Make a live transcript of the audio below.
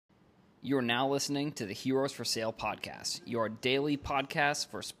You are now listening to the Heroes for Sale podcast, your daily podcast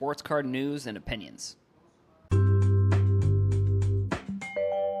for sports card news and opinions.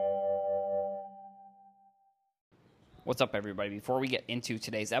 What's up, everybody? Before we get into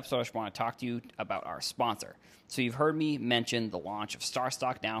today's episode, I just want to talk to you about our sponsor. So you've heard me mention the launch of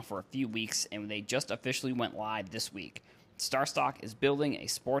StarStock now for a few weeks, and they just officially went live this week. StarStock is building a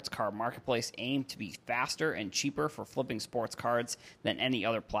sports card marketplace aimed to be faster and cheaper for flipping sports cards than any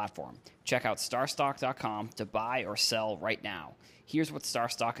other platform. Check out starstock.com to buy or sell right now. Here's what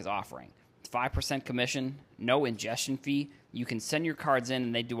StarStock is offering. 5% commission, no ingestion fee. You can send your cards in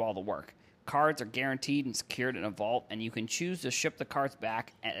and they do all the work. Cards are guaranteed and secured in a vault, and you can choose to ship the cards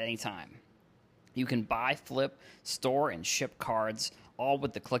back at any time. You can buy, flip, store, and ship cards all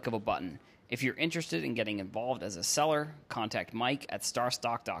with the click of a button. If you're interested in getting involved as a seller, contact Mike at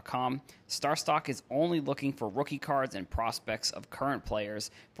starstock.com. StarStock is only looking for rookie cards and prospects of current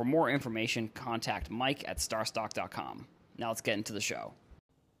players. For more information, contact Mike at starstock.com. Now let's get into the show.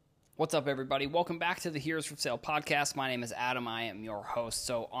 What's up, everybody? Welcome back to the Heroes for Sale podcast. My name is Adam. I am your host.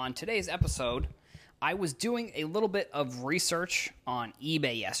 So on today's episode, I was doing a little bit of research on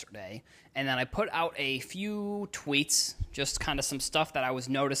eBay yesterday, and then I put out a few tweets, just kind of some stuff that I was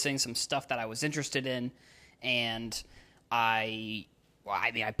noticing, some stuff that I was interested in, and I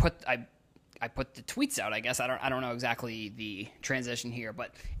put the tweets out. I guess I don't know exactly the transition here, but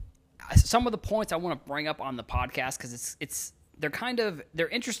some of the points I want to bring up on the podcast because they're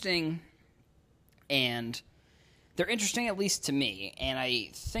interesting, and they're interesting, at least to me, and I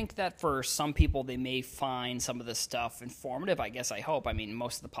think that for some people, they may find some of this stuff informative, I hope. I mean,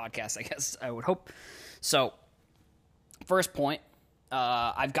 most of the podcasts, I would hope. So, first point,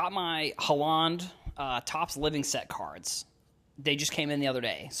 I've got my Haaland Topps Living Set cards. They just came in the other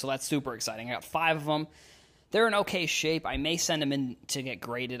day, so that's super exciting. I got 5 of them. They're in okay shape. I may send them in to get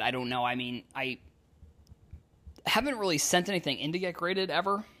graded. I don't know. I mean, I haven't really sent anything in to get graded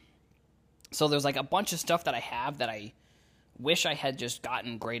ever. So there's like a bunch of stuff that I have that I wish I had just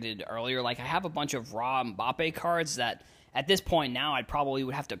gotten graded earlier. Like I have a bunch of raw Mbappe cards that at this point now I probably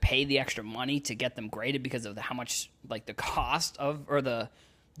would have to pay the extra money to get them graded because of how much like the cost of or the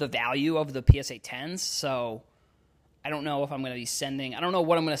value of the PSA 10s. So I don't know if I'm going to be sending. I don't know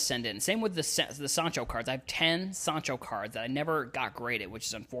what I'm going to send in. Same with the Sancho cards. I have 10 Sancho cards that I never got graded, which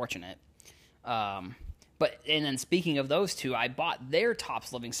is unfortunate. And then speaking of those two, I bought their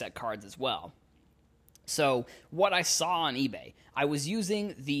Topps Living Set cards as well. So what I saw on eBay, I was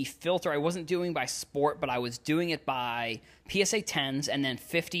using the filter. I wasn't doing by sport, but I was doing it by PSA 10s and then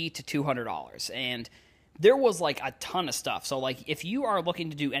 $50 to $200. And there was like a ton of stuff. So like if you are looking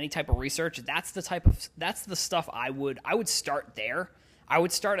to do any type of research, that's the stuff I would start there. I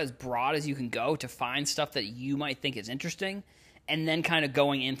would start as broad as you can go to find stuff that you might think is interesting, and then kind of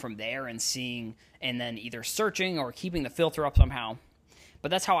going in from there and seeing, and then either searching or keeping the filter up somehow.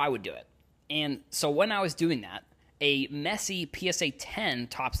 But that's how I would do it. And so when I was doing that, a Messi PSA 10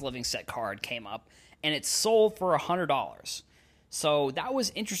 Topps Living Set card came up, and it sold for $100. So that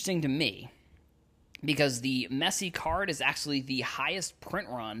was interesting to me because the Messi card is actually the highest print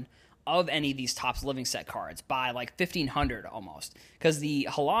run of any of these Topps Living Set cards by like 1,500 almost, because the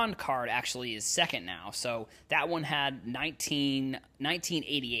Haaland card actually is second now. So that one had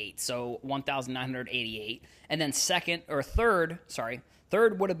 1988, so 1,988, and then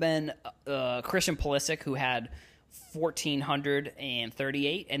third would have been Christian Pulisic, who had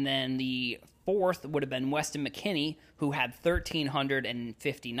 1,438, and then the fourth would have been Weston McKennie, who had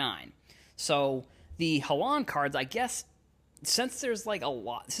 1,359. So the Haaland cards, I guess, since there's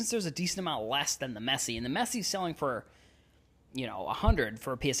a decent amount less than the Messi, and the Messi's selling for, $100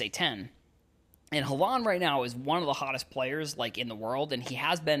 for a PSA 10, and Haaland right now is one of the hottest players like in the world, and he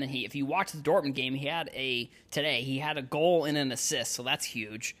has been. And if you watch the Dortmund game, he had a goal and an assist, so that's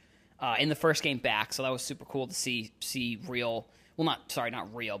huge in the first game back. So that was super cool to see real. Well,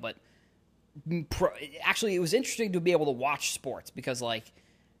 not real, but actually, it was interesting to be able to watch sports because like.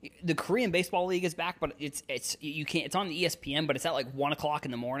 The Korean Baseball League is back, but it's on the ESPN, but it's at like 1:00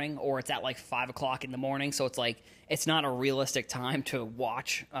 in the morning, or it's at like 5:00 in the morning. So it's like it's not a realistic time to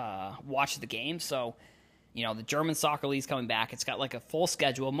watch the game. So, the German Soccer League's coming back. It's got like a full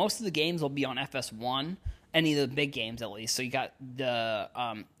schedule. Most of the games will be on FS1, any of the big games at least. So you got the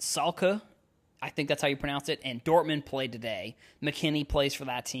Schalke, I think that's how you pronounce it, and Dortmund played today. McKennie plays for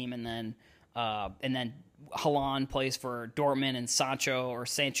that team, and then Haaland plays for Dortmund, and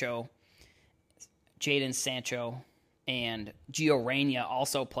Jadon Sancho, and Gio Reyna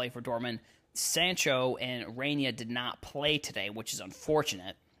also play for Dortmund. Sancho and Reyna did not play today, which is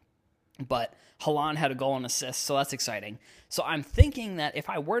unfortunate. But Halan had a goal and assist, so that's exciting. So I'm thinking that if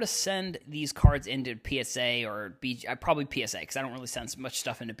I were to send these cards into PSA or probably PSA, because I don't really send much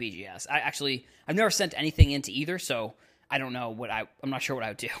stuff into BGS. I've never sent anything into either, so I don't know I'm not sure what I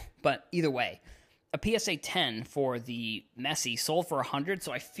would do. But either way, a PSA 10 for the Messi sold for 100,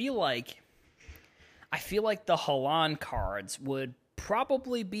 so I feel like the Halan cards would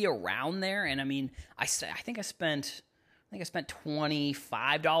probably be around there. And I mean, I think I spent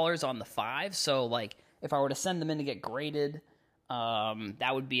 $25 on the 5. So like if I were to send them in to get graded,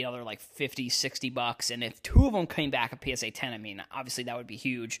 that would be another like $50-$60. And if 2 of them came back a PSA 10, I mean, obviously that would be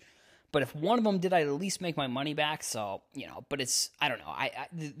huge. But if one of them did, I'd at least make my money back. So, but I don't know.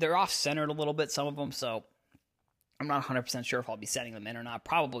 They're off-centered a little bit, some of them. So I'm not 100% sure if I'll be sending them in or not.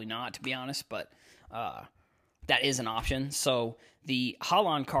 Probably not, to be honest. But that is an option. So the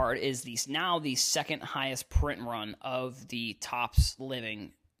Haaland card is now the second highest print run of the Topps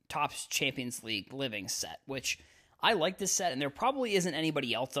Champions League Living set, which I like this set, and there probably isn't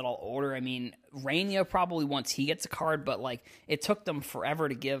anybody else that I'll order. I mean, Rainier probably once he gets a card, but like it took them forever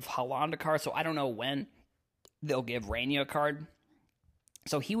to give Haaland a card, so I don't know when they'll give Rainier a card.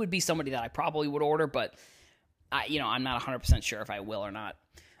 So he would be somebody that I probably would order, but I'm not 100% sure if I will or not.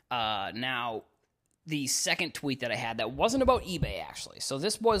 Now, the second tweet that I had that wasn't about eBay, actually. So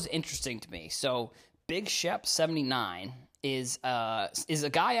this was interesting to me. So Big Shep 79 is a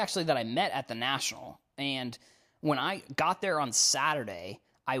guy actually that I met at the National. And when I got there on Saturday,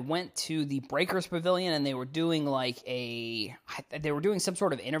 I went to the Breakers Pavilion and they were doing some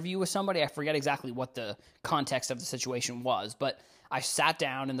sort of interview with somebody. I forget exactly what the context of the situation was, but I sat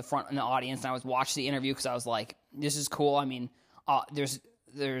down in the audience and I was watching the interview because I was like, this is cool. I mean, they're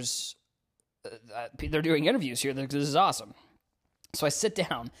doing interviews here. This is awesome. So I sit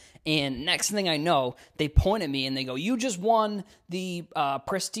down, and next thing I know, they point at me and they go, "You just won the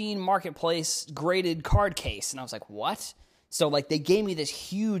Pristine Marketplace graded card case." And I was like, "What?" So like they gave me this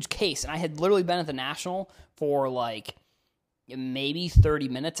huge case, and I had literally been at the National for like maybe 30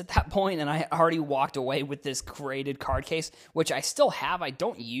 minutes at that point, and I already walked away with this graded card case, which I still have. I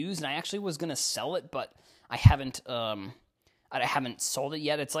don't use, and I actually was gonna sell it, but I haven't sold it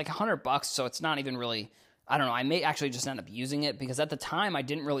yet. It's like $100, so it's not even really. I don't know. I may actually just end up using it because at the time I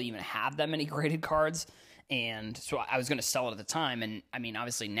didn't really even have that many graded cards, and so I was going to sell it at the time. And I mean,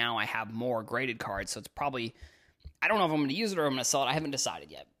 obviously now I have more graded cards, so it's probably. I don't know if I'm going to use it or I'm going to sell it. I haven't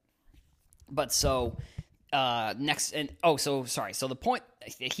decided yet. But so next, and so the point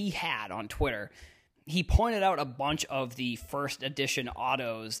that he had on Twitter, he pointed out a bunch of the first edition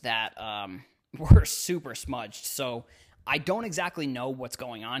autos that were super smudged. So I don't exactly know what's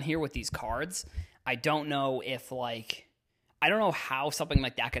going on here with these cards. I don't know if I don't know how something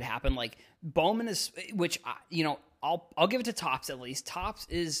like that could happen. Like Bowman is, which I'll give it to Topps at least.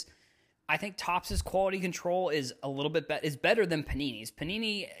 I think Topps' quality control is a little bit is better than Panini's.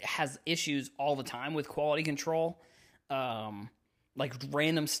 Panini has issues all the time with quality control, like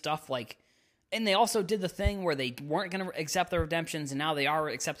random stuff. And they also did the thing where they weren't going to accept the redemptions, and now they are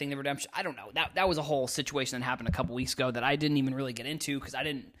accepting the redemption. I don't know. That was a whole situation that happened a couple weeks ago that I didn't even really get into because I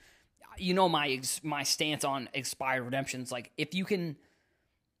didn't. My stance on expired redemptions. Like if it's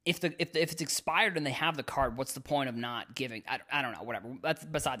expired and they have the card, what's the point of not giving? I don't know. Whatever. That's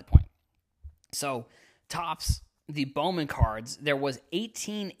beside the point. So Topps, the Bowman cards, there was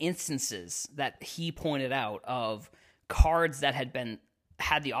 18 instances that he pointed out of cards that had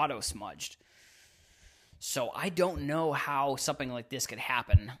the auto smudged. So I don't know how something like this could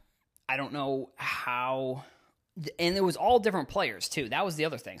happen. I don't know how. And it was all different players, too. That was the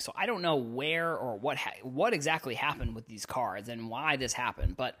other thing. So I don't know where or what exactly happened with these cards and why this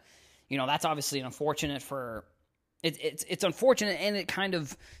happened. But, that's obviously unfortunate for... It's unfortunate, and it kind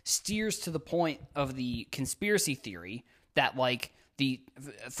of steers to the point of the conspiracy theory that, the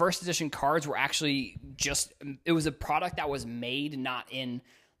first edition cards were actually it was a product that was made not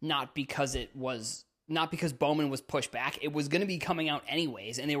because Bowman was pushed back. It was going to be coming out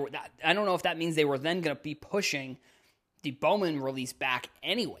anyways, and I don't know if that means they were then going to be pushing the Bowman release back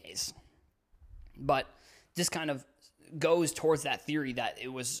anyways. But this kind of goes towards that theory that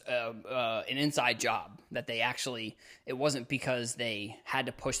it was an inside job, that it wasn't because they had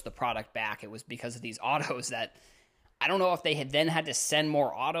to push the product back. It was because of these autos that I don't know if they had then had to send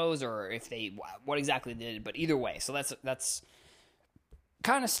more autos or if what exactly they did, but either way. So that's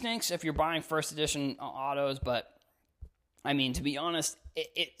kind of stinks if you're buying first edition autos, but I mean, to be honest,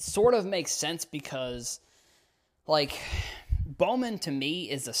 it sort of makes sense because Bowman to me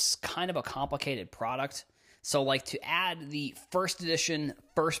is a kind of a complicated product. So to add the first edition,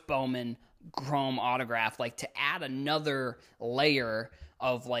 first Bowman chrome autograph, to add another layer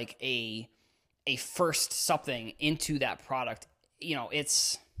of like a first something into that product,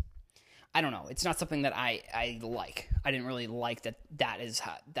 it's, I don't know. It's not something that I like. I didn't really like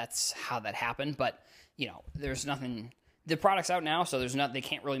that's how that happened, but there's nothing. The product's out now, so they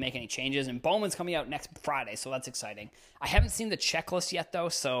can't really make any changes. And Bowman's coming out next Friday, so that's exciting. I haven't seen the checklist yet, though,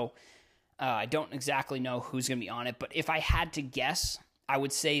 so I don't exactly know who's going to be on it. But if I had to guess, I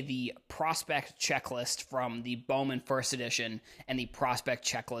would say the prospect checklist from the Bowman First Edition and the prospect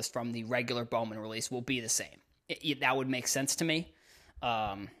checklist from the regular Bowman release will be the same. That would make sense to me.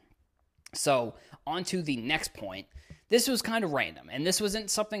 So on to the next point. This was kind of random, and this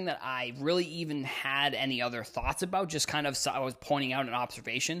wasn't something that I really even had any other thoughts about, just kind of I was pointing out an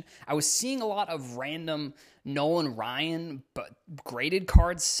observation. I was seeing a lot of random Nolan Ryan graded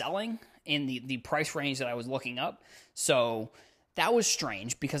cards selling in the price range that I was looking up. So that was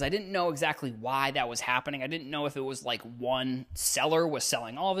strange because I didn't know exactly why that was happening. I didn't know if it was like one seller was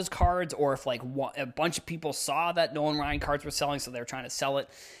selling all of his cards or if like a bunch of people saw that Nolan Ryan cards were selling, so they were trying to sell it.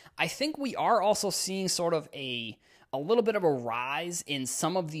 I think we are also seeing sort of a little bit of a rise in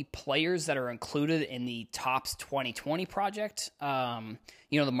some of the players that are included in the Topps 2020 project. The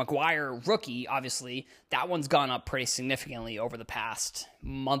McGwire rookie, obviously, that one's gone up pretty significantly over the past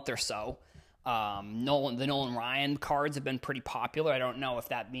month or so. The Nolan Ryan cards have been pretty popular. I don't know if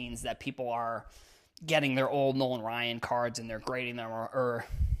that means that people are getting their old Nolan Ryan cards and they're grading them or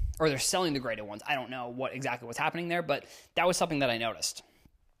they're selling the graded ones. I don't know exactly what's happening there, but that was something that I noticed.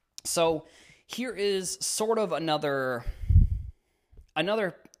 So here is sort of another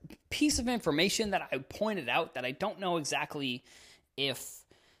piece of information that I pointed out that I don't know exactly if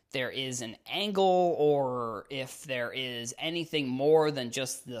there is an angle or if there is anything more than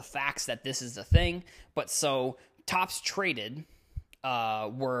just the facts that this is the thing. But so Topps traded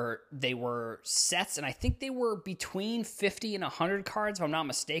were sets, and I think they were between 50 and 100 cards, if I'm not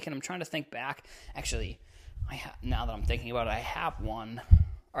mistaken. I'm trying to think back. Actually, now that I'm thinking about it, I have one.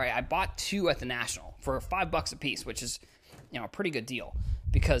 All right, I bought two at the National for $5 a piece, which is, a pretty good deal.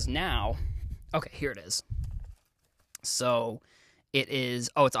 Because now, okay, here it is. So it's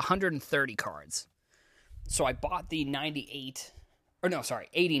 130 cards. So I bought the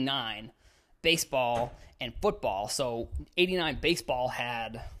 89 baseball and football. So 89 baseball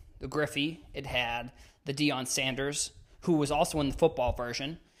had the Griffey, it had the Deion Sanders, who was also in the football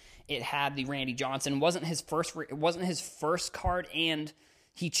version. It had the Randy Johnson. It wasn't his first card, and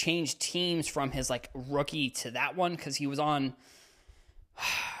he changed teams from his rookie to that one because he was on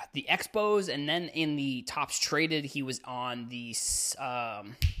the Expos, and then in the Topps traded, he was on the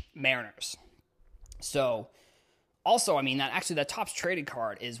Mariners. So also, that Topps traded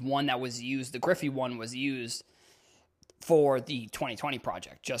card is one that was used. The Griffey one was used for the 2020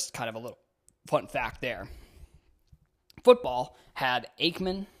 project. Just kind of a little fun fact there. Football had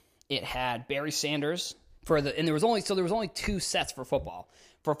Aikman. It had Barry Sanders. There was only two sets for football.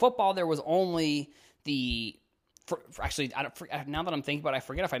 For football, there was only now that I'm thinking about it, I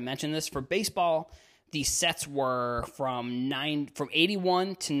forget if I mentioned this. For baseball, the sets were from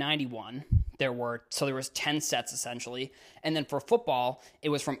 81 to 91. There was 10 sets essentially, and then for football, it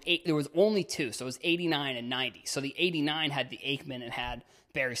was there was only two, so it was 89 and 90. So the 89 had the Aikman, it had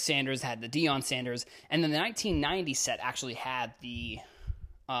Barry Sanders, had the Deion Sanders, and then the 1990 set actually had the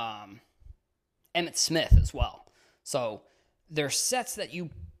Emmitt Smith as well. So they're sets that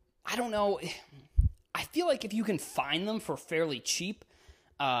I don't know. I feel like if you can find them for fairly cheap.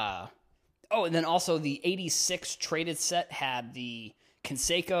 And then also the 86 traded set had the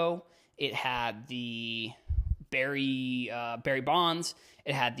Canseco. It had the Barry Bonds.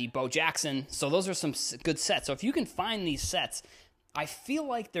 It had the Bo Jackson. So those are some good sets. So if you can find these sets, I feel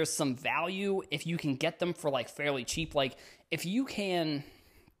like there's some value if you can get them for fairly cheap. If you can,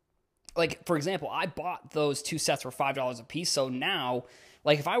 for example, I bought those two sets for $5 a piece. So now,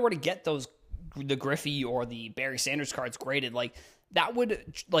 if I were to get the Griffey or the Barry Sanders cards graded, that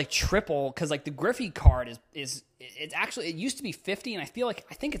would triple, because the Griffey card is actually, it used to be 50, and I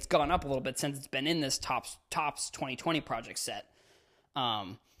think it's gone up a little bit since it's been in this Topps 2020 project set.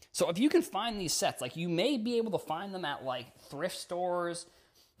 So if you can find these sets, you may be able to find them at thrift stores,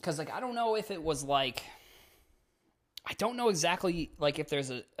 because I don't know if it was I don't know exactly if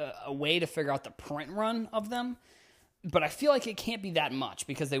there's a way to figure out the print run of them, but I feel like it can't be that much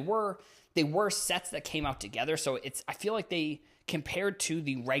because they were sets that came out together. So I feel like they, compared to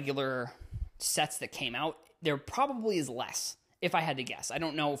the regular sets that came out, there probably is less, if I had to guess. I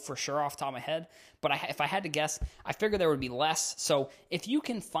don't know for sure off the top of my head, but if I had to guess, I figure there would be less. So if you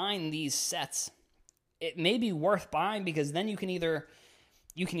can find these sets, it may be worth buying, because then you can either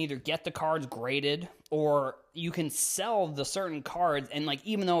you can either get the cards graded or you can sell the certain cards. And like,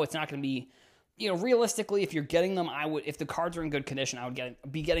 even though it's not going to be, realistically, if you're getting them, if the cards are in good condition, I would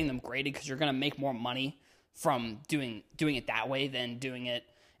be getting them graded because you're going to make more money from doing it that way than doing it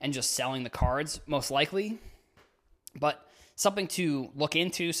and just selling the cards, most likely. But something to look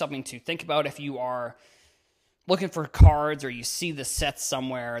into, something to think about if you are looking for cards or you see the sets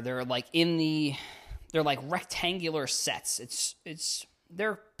somewhere. They're like they're like rectangular sets.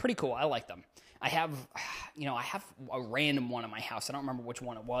 They're pretty cool. I like them. I have a random one in my house. I don't remember which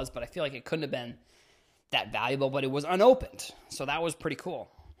one it was, but I feel like it couldn't have been that valuable, but it was unopened. So that was pretty cool.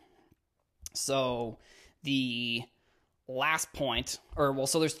 So the last point,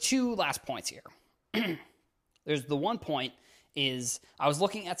 so there's two last points here. There's the one point is I was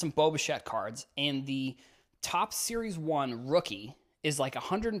looking at some Bo Bichette cards, and the top Series 1 rookie is like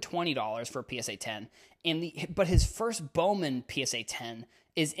 $120 for a PSA 10, but his first Bowman PSA 10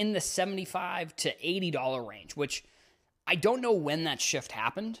 is in the $75 to $80 range, which I don't know when that shift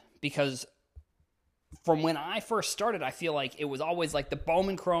happened, because from when I first started, I feel like it was always like the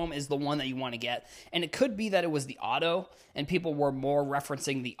Bowman Chrome is the one that you want to get. And it could be that it was the auto, and people were more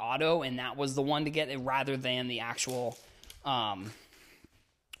referencing the auto, and that was the one to get it rather than the actual,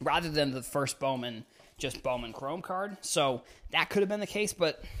 rather than the first Bowman, just Bowman Chrome card. So that could have been the case,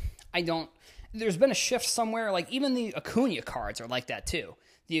 but there's been a shift somewhere. Like even the Acuna cards are like that too.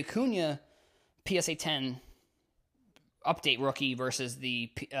 The Acuna PSA 10 update rookie versus the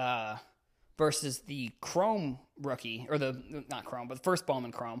Chrome rookie, or not Chrome, but the first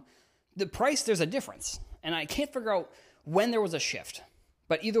Bowman Chrome, the price, there's a difference. And I can't figure out when there was a shift.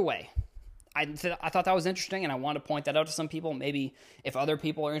 But either way, I thought that was interesting, and I want to point that out to some people. Maybe if other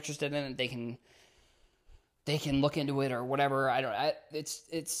people are interested in it, they can look into it or whatever.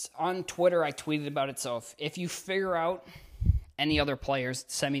 It's on Twitter. I tweeted about it. So if you figure out any other players,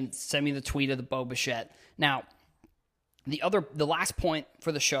 send me the tweet of the Bo Bichette. Now, the last point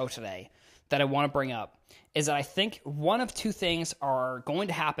for the show today that I want to bring up is that I think one of two things are going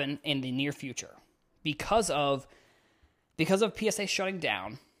to happen in the near future because of PSA shutting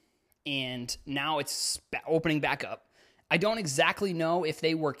down, and now it's opening back up. I don't exactly know if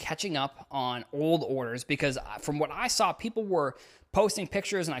they were catching up on old orders, because from what I saw, people were posting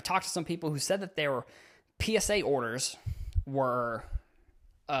pictures, and I talked to some people who said that their PSA orders were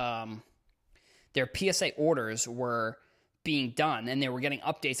being done, and they were getting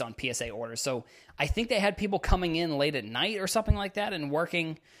updates on PSA orders. So I think they had people coming in late at night or something like that and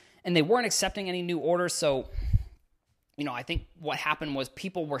working, and they weren't accepting any new orders. So, I think what happened was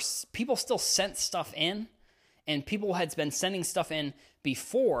people still sent stuff in, and people had been sending stuff in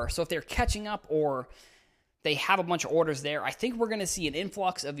before. So if they're catching up or they have a bunch of orders there, I think we're going to see an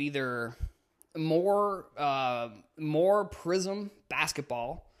influx of either more Prism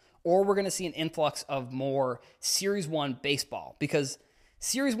basketball, or we're going to see an influx of more Series 1 baseball, because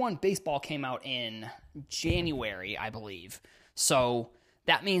Series 1 baseball came out in January, I believe. So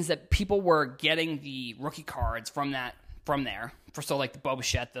that means that people were getting the rookie cards from there. So like the Bo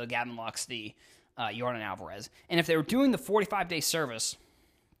Bichette, the Gavin Lux, the Yordan Alvarez. And if they were doing the 45-day service,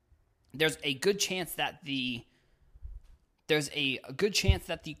 there's a good chance that the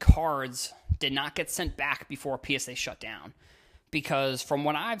cards did not get sent back before PSA shut down. Because from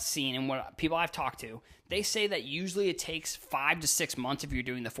what I've seen and what people I've talked to, they say that usually it takes 5 to 6 months if you're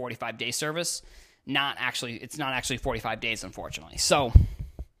doing the 45-day service. It's not actually 45 days, unfortunately. So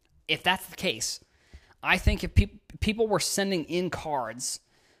if that's the case, I think if people were sending in cards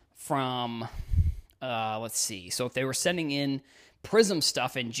from, let's see, so if they were sending in Prism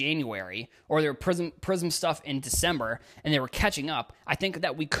stuff in January, or their Prism stuff in December, and they were catching up, I think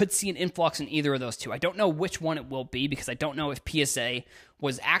that we could see an influx in either of those two. I don't know which one it will be, because I don't know if PSA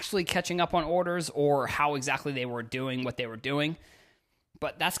was actually catching up on orders or how exactly they were doing what they were doing.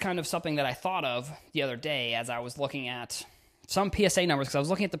 But that's kind of something that I thought of the other day as I was looking at some PSA numbers, because I was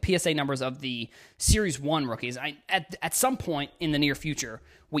looking at the PSA numbers of the Series 1 rookies. At some point in the near future,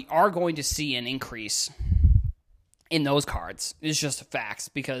 we are going to see an increase in those cards. It's just facts,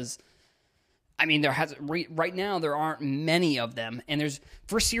 because right now there aren't many of them, and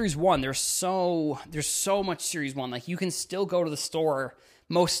for Series 1 there's so much Series 1. Like, you can still go to the store,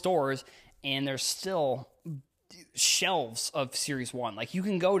 most stores, and there's still shelves of Series 1. Like, you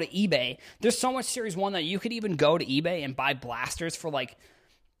can go to eBay. There's so much Series 1 that you could even go to eBay and buy blasters for like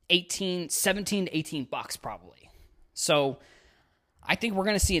 $17 to $18 probably. So I think we're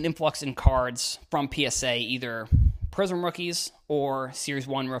going to see an influx in cards from PSA, either Prism rookies or Series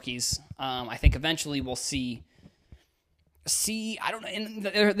 1 rookies. I think eventually we'll see See, I don't know. And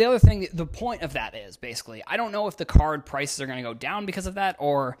the other thing, the point of that is basically, I don't know if the card prices are going to go down because of that,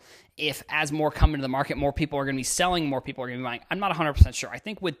 or if as more come into the market, more people are going to be selling, more people are going to be buying. I'm not 100% sure. I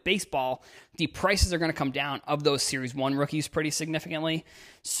think with baseball, the prices are going to come down of those Series 1 rookies pretty significantly.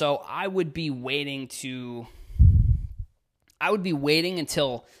 So I would be waiting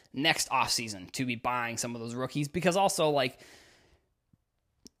until next offseason to be buying some of those rookies, because also, like,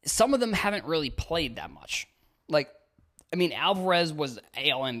 some of them haven't really played that much. Like, I mean, Alvarez was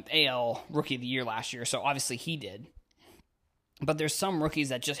AL Rookie of the Year last year, so obviously he did. But there's some rookies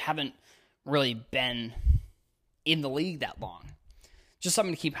that just haven't really been in the league that long. Just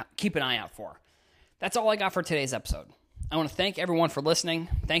something to keep an eye out for. That's all I got for today's episode. I want to thank everyone for listening.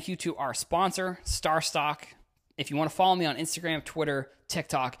 Thank you to our sponsor, StarStock. If you want to follow me on Instagram, Twitter,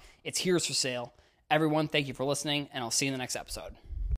 TikTok, it's Here's for Sale. Everyone, thank you for listening, and I'll see you in the next episode.